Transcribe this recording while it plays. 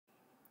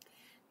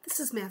This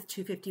is Math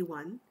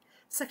 251,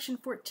 Section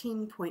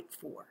 14.4.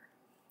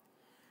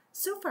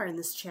 So far in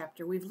this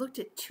chapter, we've looked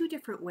at two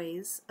different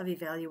ways of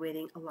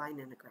evaluating a line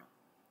integral.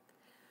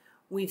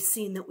 We've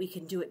seen that we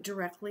can do it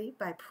directly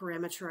by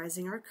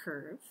parameterizing our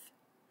curve,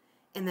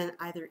 and then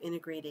either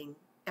integrating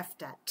f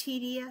dot t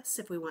ds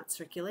if we want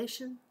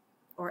circulation,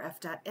 or f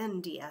dot n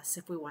ds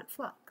if we want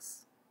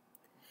flux.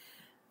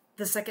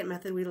 The second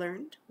method we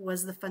learned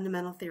was the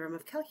fundamental theorem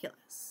of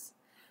calculus.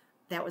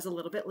 That was a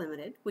little bit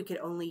limited. We could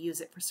only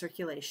use it for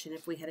circulation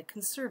if we had a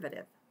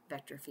conservative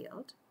vector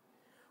field,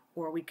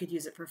 or we could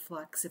use it for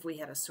flux if we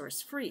had a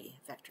source-free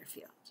vector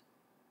field.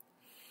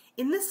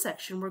 In this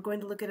section, we're going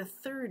to look at a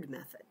third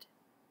method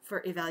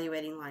for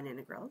evaluating line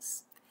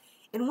integrals.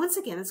 And once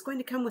again, it's going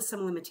to come with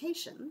some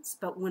limitations,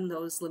 but when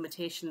those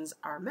limitations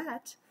are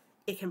met,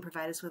 it can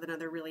provide us with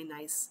another really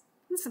nice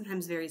and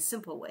sometimes very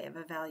simple way of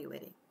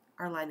evaluating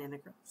our line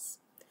integrals.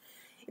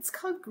 It's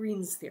called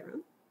Green's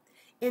theorem.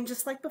 And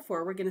just like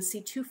before, we're going to see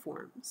two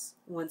forms,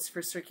 one's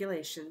for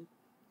circulation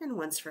and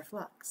one's for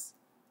flux.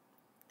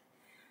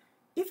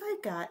 If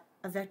I've got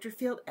a vector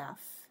field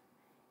F,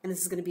 and this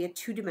is going to be a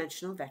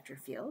two-dimensional vector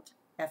field,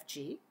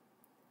 Fg,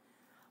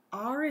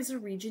 R is a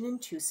region in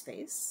 2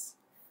 space,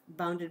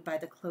 bounded by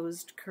the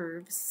closed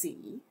curve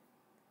C.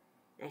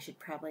 I should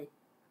probably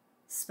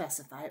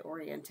specify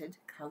oriented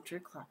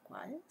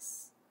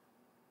counterclockwise.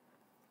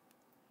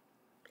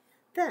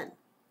 Then,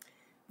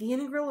 the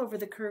integral over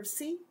the curve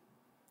C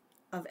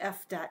of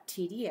f dot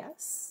t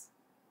ds,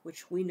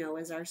 which we know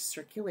as our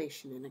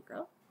circulation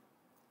integral,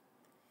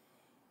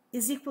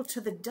 is equal to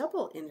the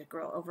double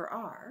integral over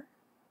R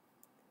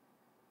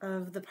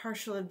of the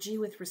partial of g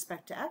with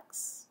respect to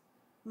x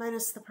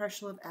minus the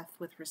partial of f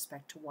with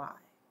respect to y,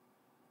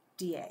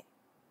 dA. A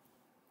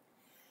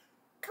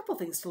couple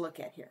things to look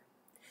at here.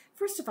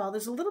 First of all,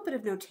 there's a little bit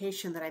of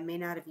notation that I may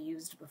not have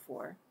used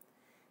before.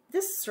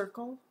 This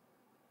circle,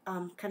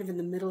 kind of in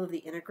the middle of the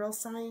integral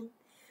sign,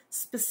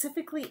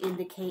 specifically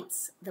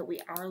indicates that we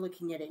are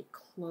looking at a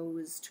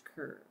closed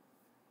curve.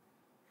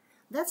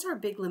 That's our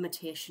big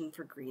limitation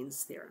for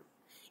Green's theorem.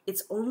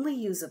 It's only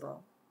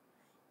usable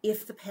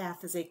if the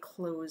path is a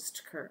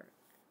closed curve.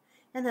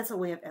 And that's a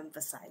way of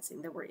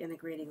emphasizing that we're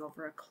integrating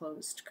over a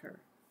closed curve.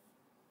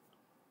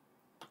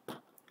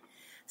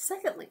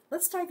 Secondly,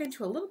 let's dive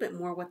into a little bit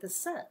more what this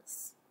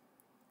says.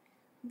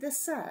 This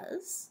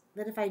says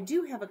that if I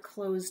do have a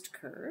closed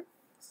curve,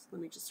 so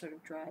let me just sort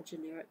of draw a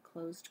generic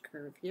closed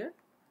curve here,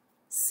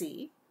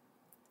 C,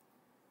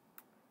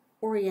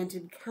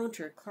 oriented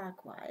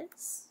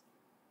counterclockwise,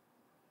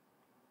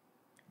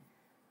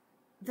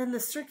 then the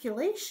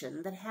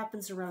circulation that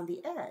happens around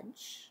the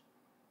edge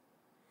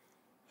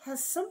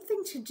has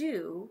something to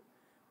do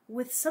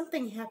with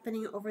something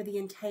happening over the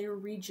entire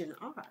region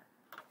R.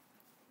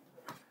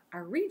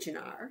 Our region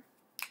R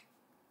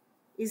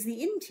is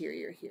the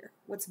interior here,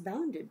 what's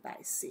bounded by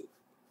C.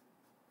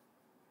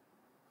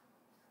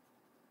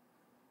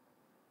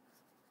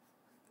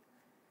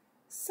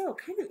 So,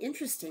 kind of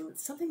interesting that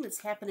something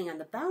that's happening on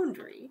the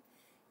boundary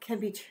can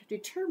be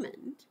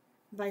determined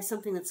by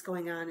something that's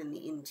going on in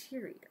the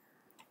interior.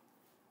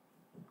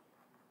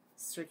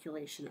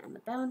 Circulation on the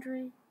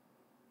boundary.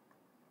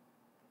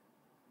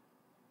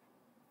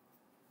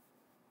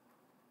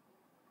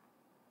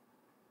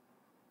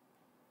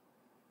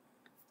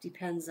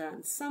 Depends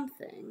on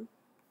something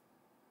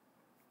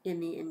in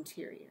the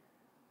interior.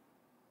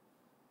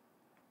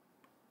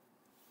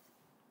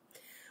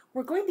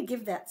 We're going to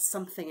give that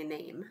something a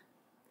name.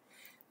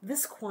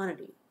 This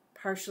quantity,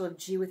 partial of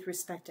g with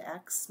respect to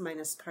x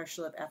minus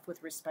partial of f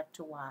with respect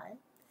to y,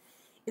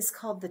 is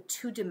called the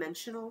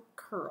two-dimensional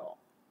curl.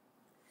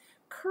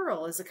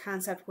 Curl is a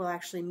concept we'll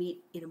actually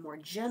meet in a more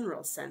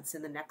general sense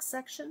in the next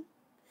section,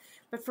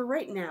 but for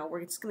right now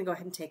we're just going to go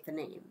ahead and take the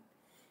name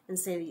and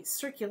say the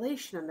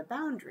circulation on the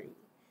boundary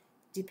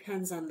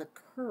depends on the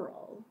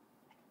curl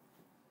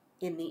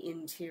in the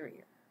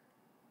interior.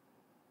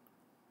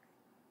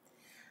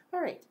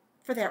 All right.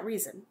 For that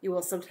reason, you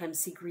will sometimes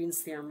see Green's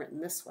theorem written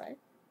this way.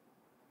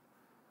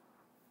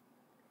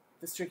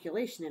 The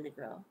circulation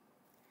integral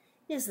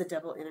is the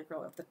double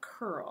integral of the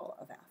curl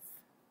of f,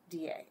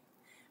 dA.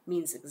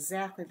 Means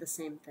exactly the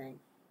same thing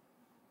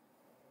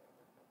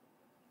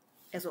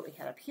as what we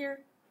had up here,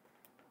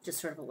 just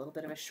sort of a little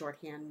bit of a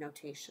shorthand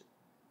notation.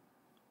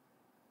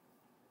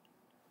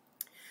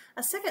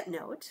 A second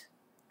note,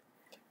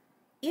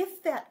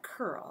 if that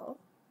curl,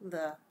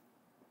 the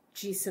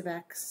g sub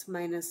x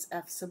minus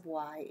f sub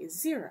y is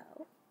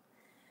 0,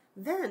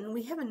 then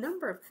we have a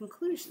number of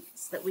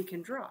conclusions that we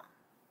can draw.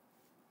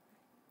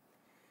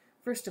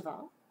 First of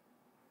all,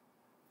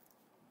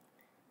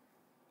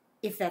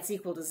 if that's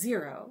equal to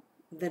 0,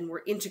 then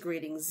we're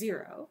integrating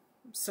 0,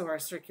 so our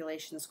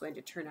circulation is going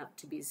to turn out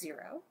to be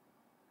 0.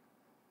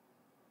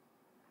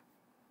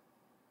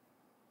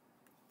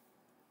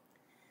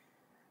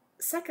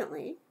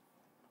 Secondly,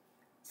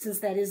 since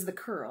that is the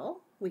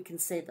curl, we can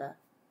say the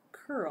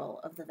curl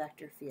of the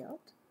vector field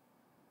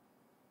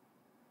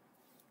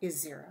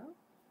is 0.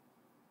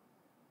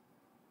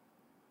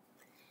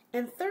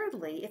 And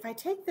thirdly, if I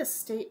take this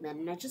statement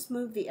and I just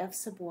move the f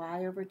sub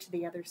y over to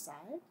the other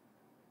side,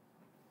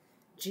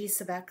 g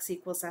sub x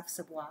equals f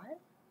sub y,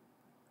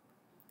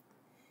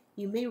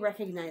 you may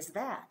recognize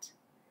that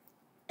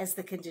as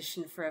the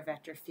condition for a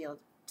vector field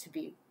to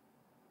be,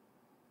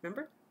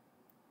 remember,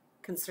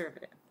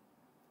 conservative.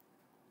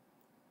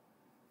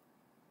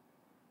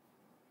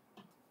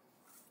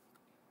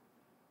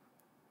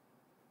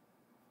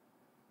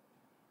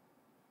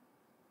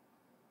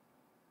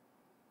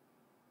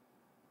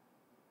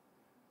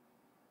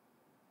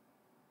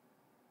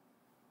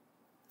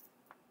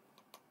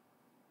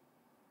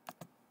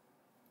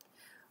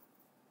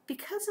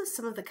 Because of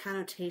some of the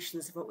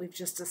connotations of what we've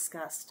just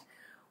discussed,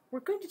 we're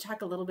going to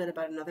talk a little bit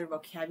about another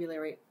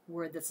vocabulary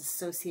word that's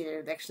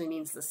associated, that actually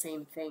means the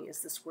same thing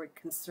as this word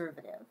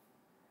conservative.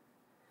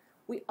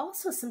 We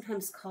also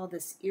sometimes call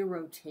this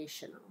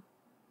irrotational.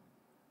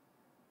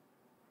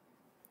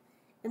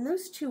 And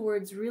those two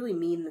words really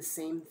mean the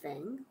same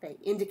thing. They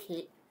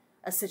indicate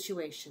a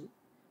situation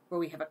where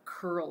we have a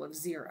curl of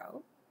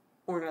 0,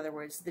 or in other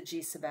words, the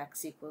g sub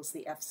x equals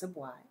the f sub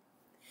y.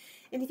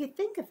 And if you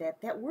think of it,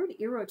 that word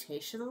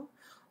irrotational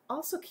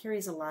also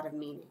carries a lot of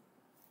meaning.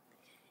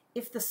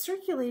 If the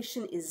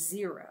circulation is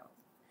 0,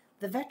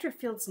 the vector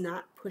field's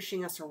not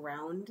pushing us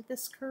around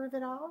this curve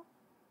at all.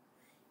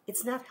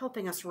 It's not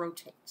helping us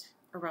rotate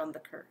around the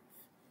curve.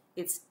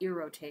 It's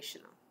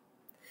irrotational.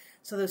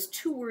 So those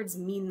two words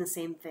mean the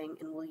same thing,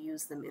 and we'll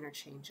use them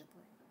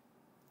interchangeably.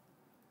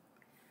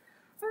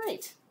 All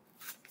right.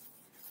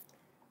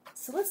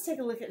 So let's take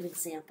a look at an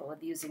example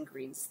of using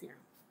Green's theorem.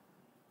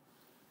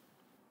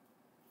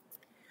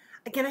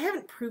 Again, I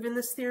haven't proven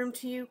this theorem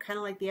to you, kind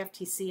of like the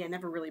FTC. I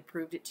never really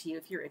proved it to you.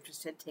 If you're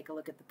interested, take a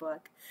look at the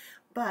book.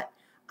 But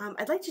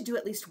I'd like to do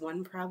at least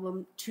one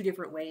problem 2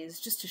 different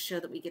ways, just to show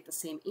that we get the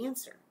same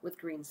answer with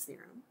Green's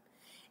theorem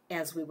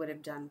as we would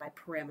have done by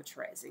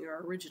parameterizing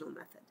our original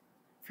method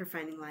for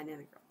finding line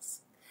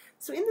integrals.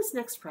 So in this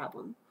next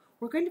problem,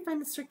 we're going to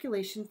find the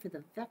circulation for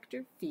the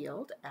vector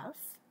field f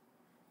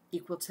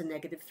equal to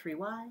negative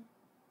 3y,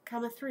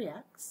 comma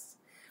 3x,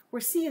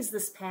 where c is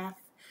this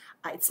path.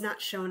 It's not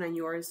shown on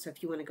yours, so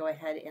if you want to go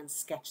ahead and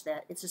sketch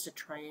that, it's just a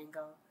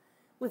triangle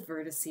with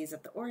vertices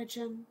at the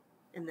origin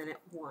and then at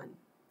 1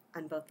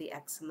 on both the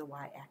x and the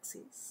y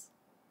axes.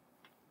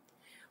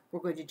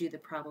 We're going to do the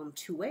problem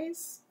 2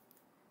 ways.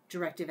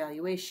 Direct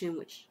evaluation,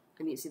 which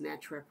I'm using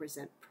that to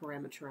represent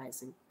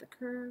parameterizing the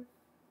curve.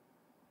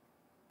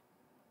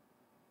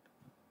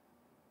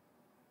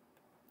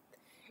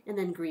 And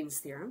then Green's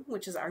theorem,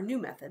 which is our new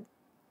method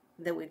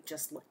that we've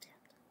just looked at.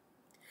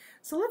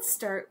 So let's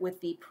start with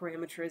the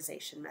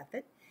parameterization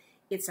method.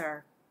 It's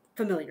our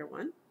familiar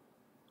one.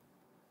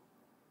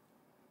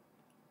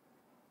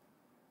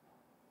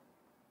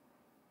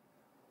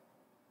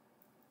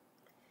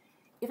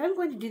 If I'm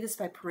going to do this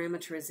by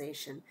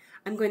parameterization,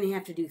 I'm going to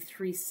have to do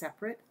 3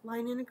 separate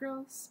line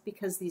integrals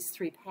because these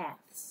 3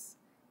 paths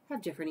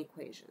have different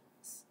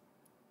equations.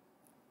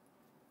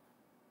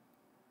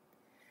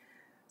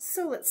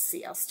 So let's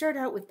see, I'll start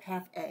out with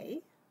path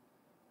A,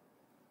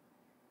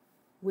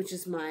 which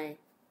is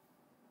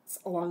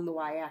along the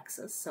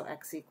y-axis, so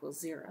x equals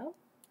 0.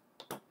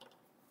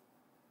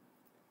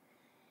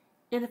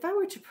 And if I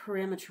were to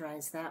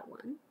parameterize that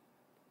one,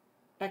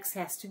 x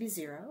has to be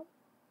 0,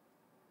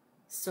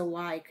 so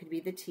y could be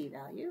the t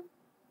value.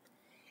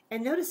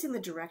 And noticing the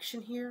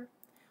direction here,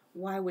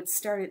 y would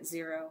start at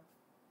 0,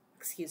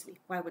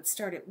 y would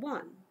start at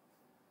 1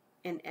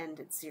 and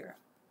end at 0.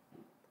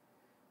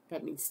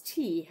 That means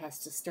t has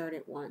to start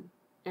at 1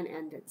 and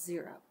end at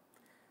 0.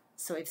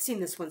 So I've seen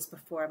this once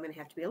before. I'm going to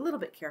have to be a little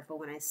bit careful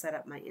when I set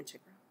up my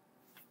integral.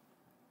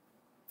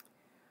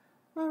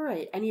 All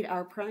right, I need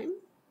r prime,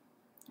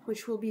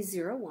 which will be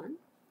 0, 1.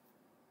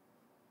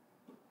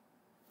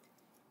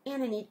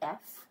 And I need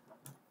f.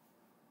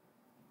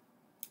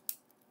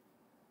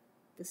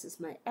 This is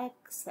my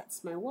x,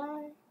 that's my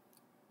y.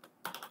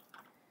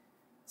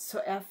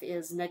 So f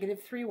is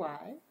negative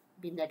 3y,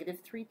 be negative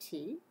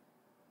 3t,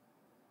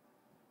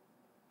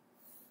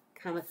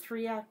 comma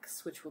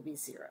 3x, which will be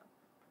 0.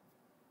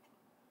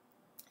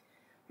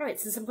 All right,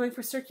 since I'm going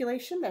for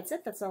circulation, that's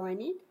it. That's all I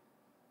need.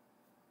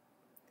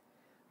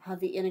 I'll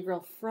have the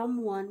integral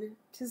from 1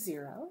 to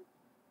 0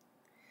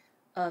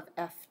 of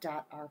f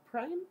dot r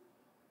prime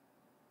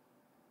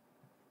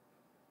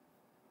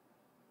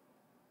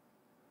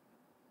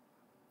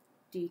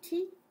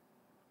dt.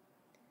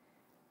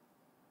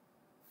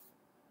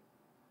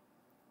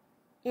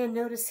 And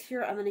notice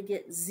here I'm going to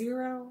get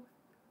 0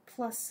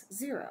 plus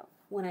 0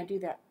 when I do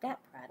that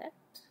product.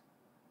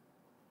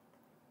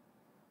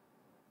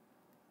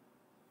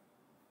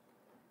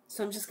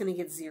 So I'm just going to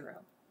get 0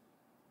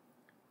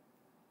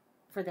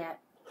 for that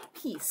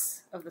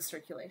piece of the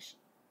circulation.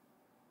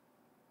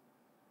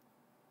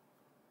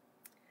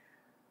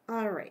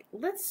 All right,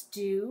 let's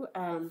do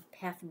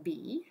path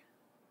B.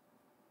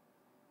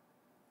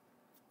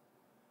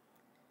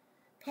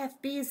 Path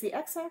B is the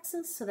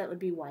x-axis, so that would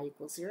be y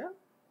equals 0.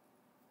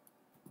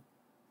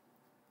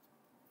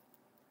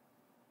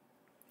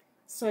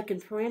 So I can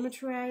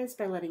parameterize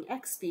by letting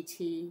x be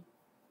t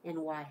and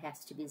y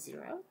has to be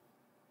 0.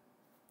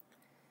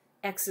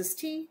 X is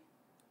t,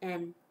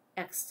 and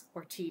x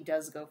or t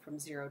does go from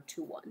 0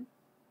 to 1.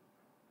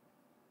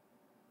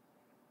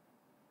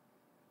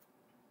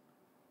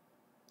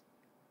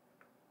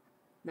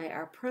 My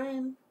r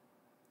prime,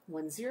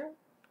 1, 0.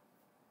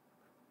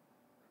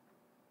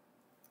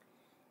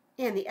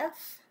 And the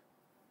f,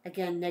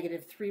 again,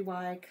 negative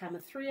 3y comma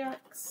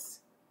 3x.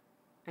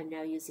 I'm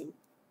now using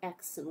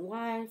x and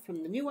y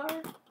from the new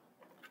r.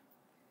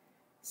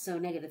 So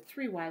negative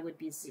 3y would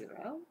be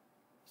 0,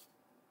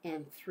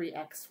 and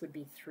 3x would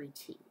be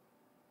 3t.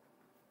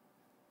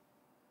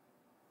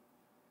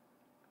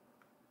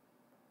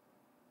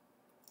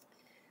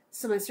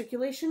 So my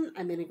circulation,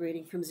 I'm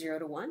integrating from 0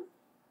 to 1,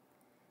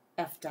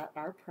 f dot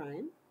r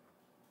prime.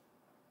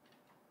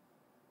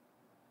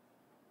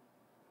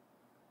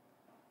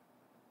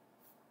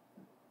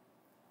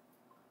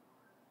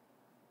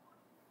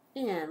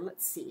 And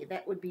let's see,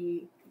 that would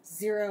be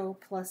 0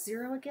 plus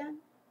 0 again,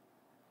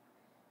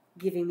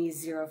 giving me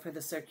 0 for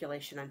the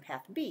circulation on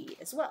path B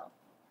as well.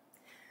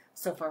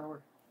 So far we're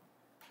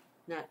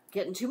not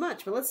getting too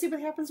much, but let's see what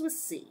happens with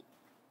C.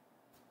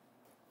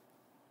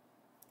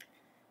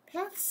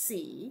 Path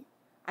C,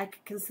 I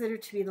could consider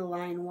to be the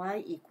line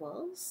y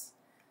equals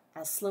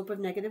a slope of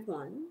negative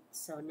 1,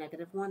 so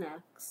negative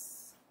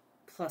 1x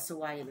plus a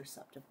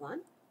y-intercept of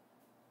 1.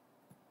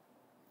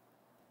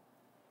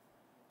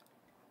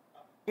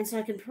 And so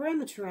I can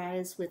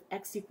parameterize with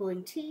x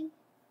equaling t,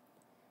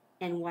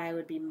 and y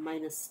would be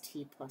minus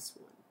t plus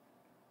 1.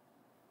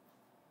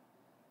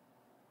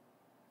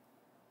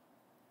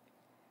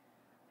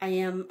 I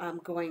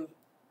am going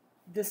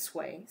this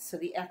way, so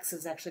the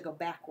x's actually go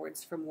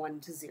backwards from 1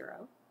 to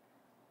 0,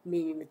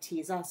 meaning the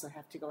t's also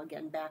have to go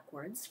again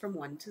backwards from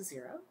 1 to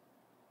 0.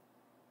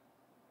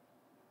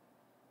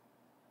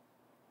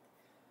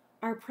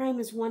 R prime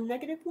is 1,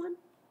 negative 1.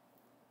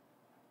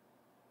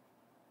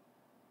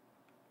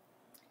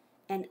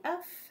 And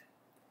f,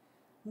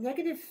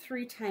 negative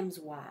 3 times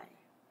y.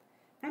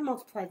 If I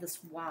multiply this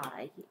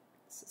y,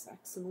 this is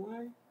x and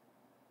y.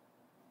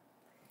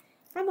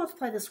 If I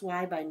multiply this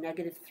y by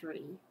negative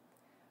 3,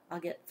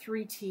 I'll get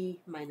 3t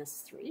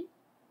minus 3.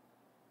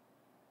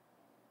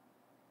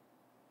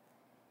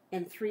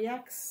 And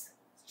 3x is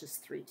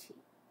just 3t.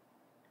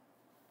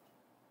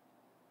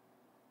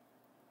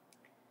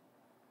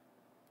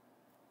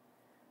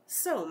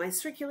 So my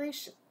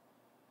circulation,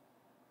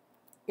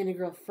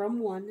 integral from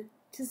 1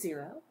 to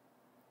 0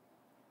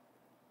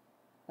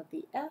 of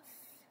the f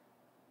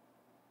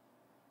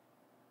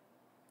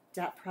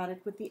dot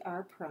product with the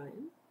r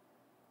prime,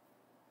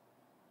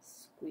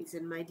 squeeze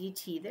in my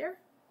dt there,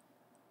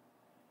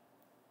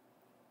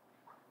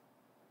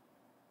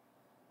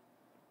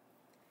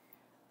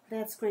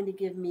 that's going to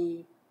give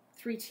me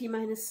 3t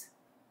minus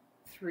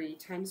 3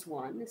 times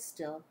 1 is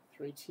still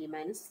 3t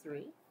minus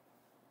 3.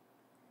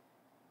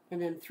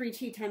 And then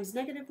 3t times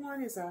negative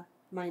 1 is a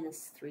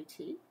minus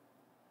 3t.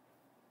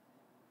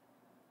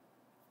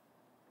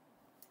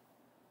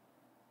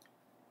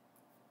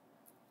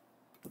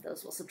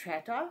 Those will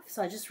subtract off,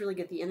 so I just really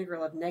get the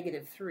integral of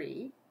negative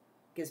 3,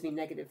 gives me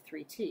negative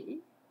 3t,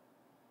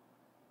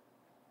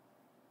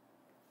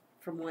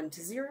 from 1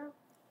 to 0.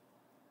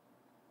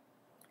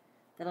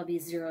 That'll be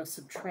 0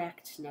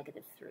 subtract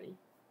negative 3,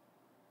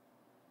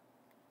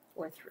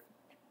 or 3.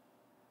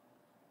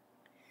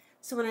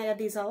 So when I add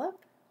these all up,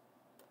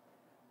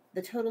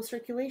 the total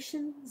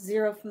circulation,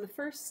 0 from the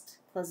first,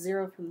 plus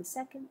 0 from the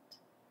second,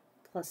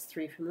 plus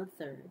 3 from the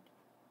third,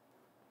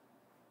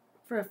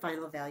 for a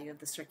final value of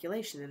the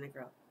circulation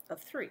integral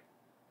of 3.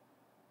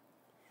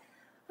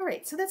 All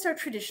right, so that's our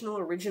traditional,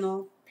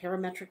 original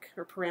parametric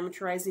or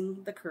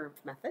parameterizing the curve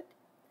method.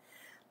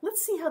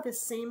 Let's see how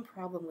this same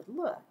problem would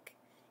look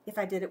if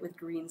I did it with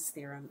Green's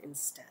theorem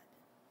instead.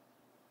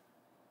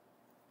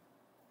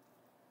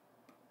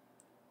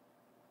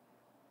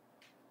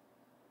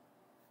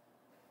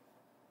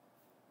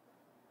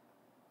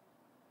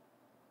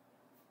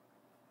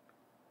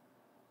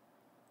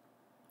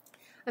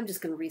 I'm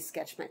just going to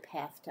resketch my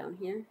path down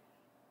here.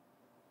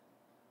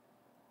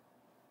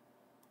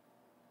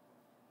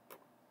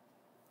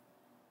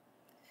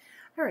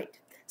 All right,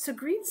 so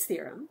Green's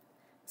theorem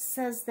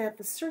says that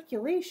the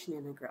circulation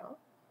integral,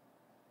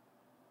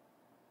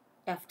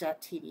 f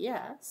dot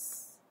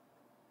tds,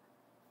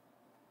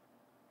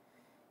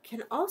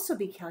 can also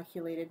be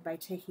calculated by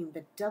taking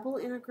the double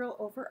integral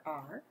over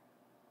r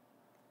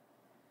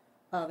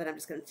of, and I'm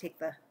just going to take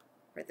the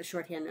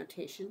shorthand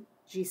notation,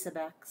 g sub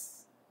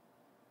x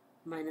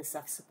minus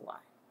f sub y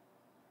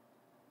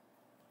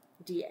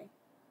dA.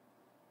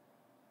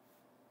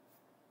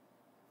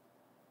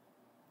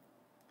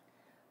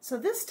 So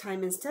this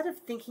time, instead of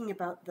thinking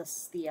about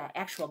the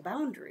actual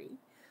boundary,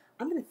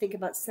 I'm going to think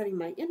about setting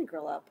my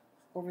integral up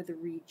over the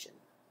region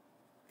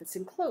that's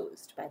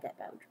enclosed by that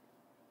boundary.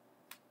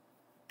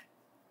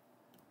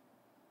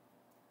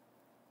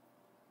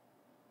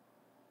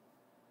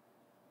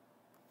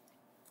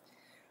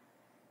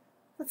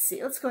 Let's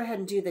see, let's go ahead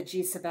and do the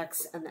g sub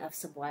x and the f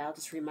sub y. I'll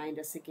just remind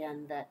us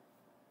again that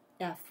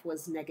f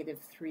was negative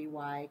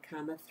 3y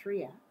comma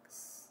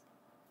 3x.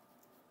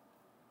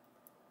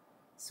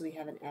 So we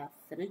have an f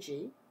and a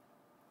g.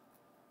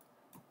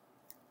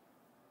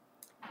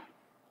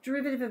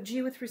 Derivative of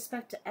g with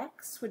respect to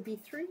x would be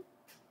 3.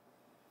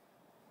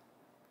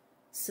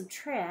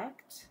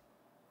 Subtract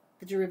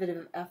the derivative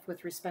of f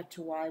with respect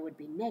to y would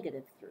be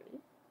negative 3.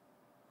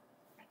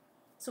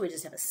 So we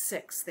just have a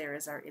 6 there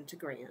as our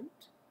integrand.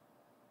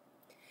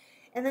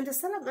 And then to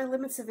set up my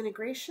limits of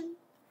integration,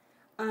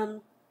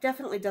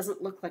 definitely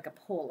doesn't look like a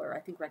polar. I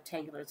think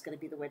rectangular is going to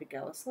be the way to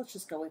go. So let's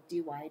just go with dy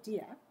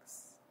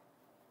dx.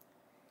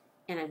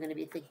 And I'm going to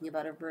be thinking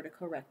about a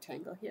vertical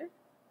rectangle here.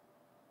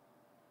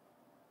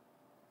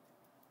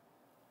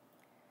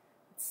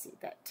 Let's see,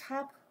 that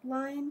top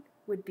line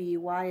would be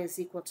y is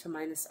equal to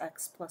minus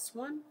x plus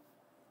 1.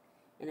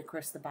 And of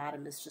course the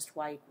bottom is just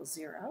y equals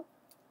 0.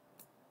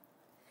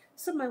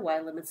 So my y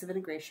limits of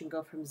integration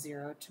go from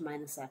 0 to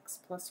minus x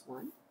plus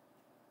 1.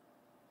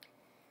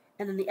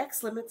 And then the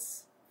x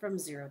limits from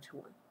 0 to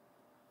 1.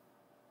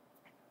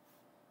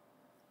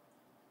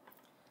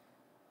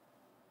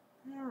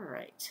 All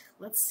right,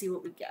 let's see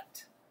what we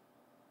get.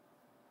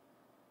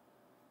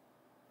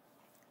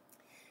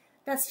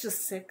 That's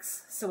just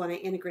 6, so when I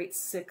integrate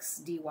 6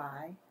 dy,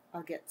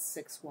 I'll get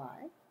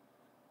 6y.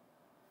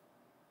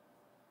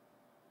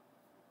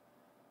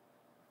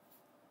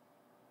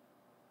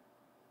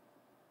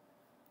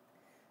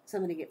 So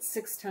I'm going to get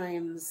 6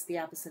 times the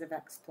opposite of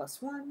x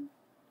plus 1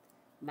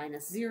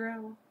 minus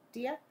 0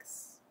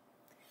 dx.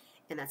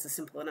 And that's a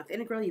simple enough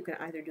integral. You can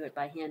either do it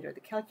by hand or the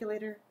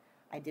calculator.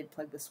 I did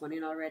plug this one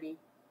in already,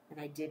 and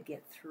I did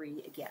get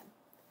 3 again.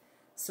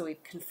 So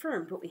we've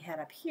confirmed what we had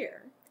up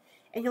here.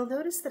 And you'll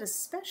notice that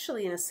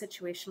especially in a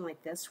situation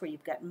like this where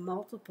you've got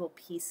multiple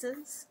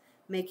pieces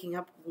making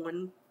up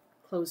one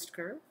closed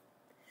curve,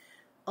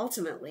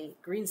 ultimately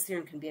Green's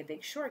theorem can be a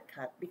big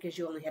shortcut because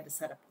you only had to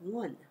set up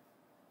one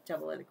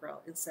double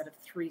integral instead of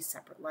 3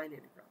 separate line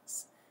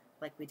integrals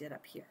like we did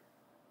up here.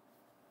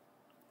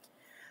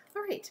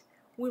 All right,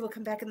 we will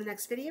come back in the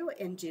next video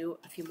and do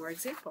a few more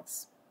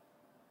examples.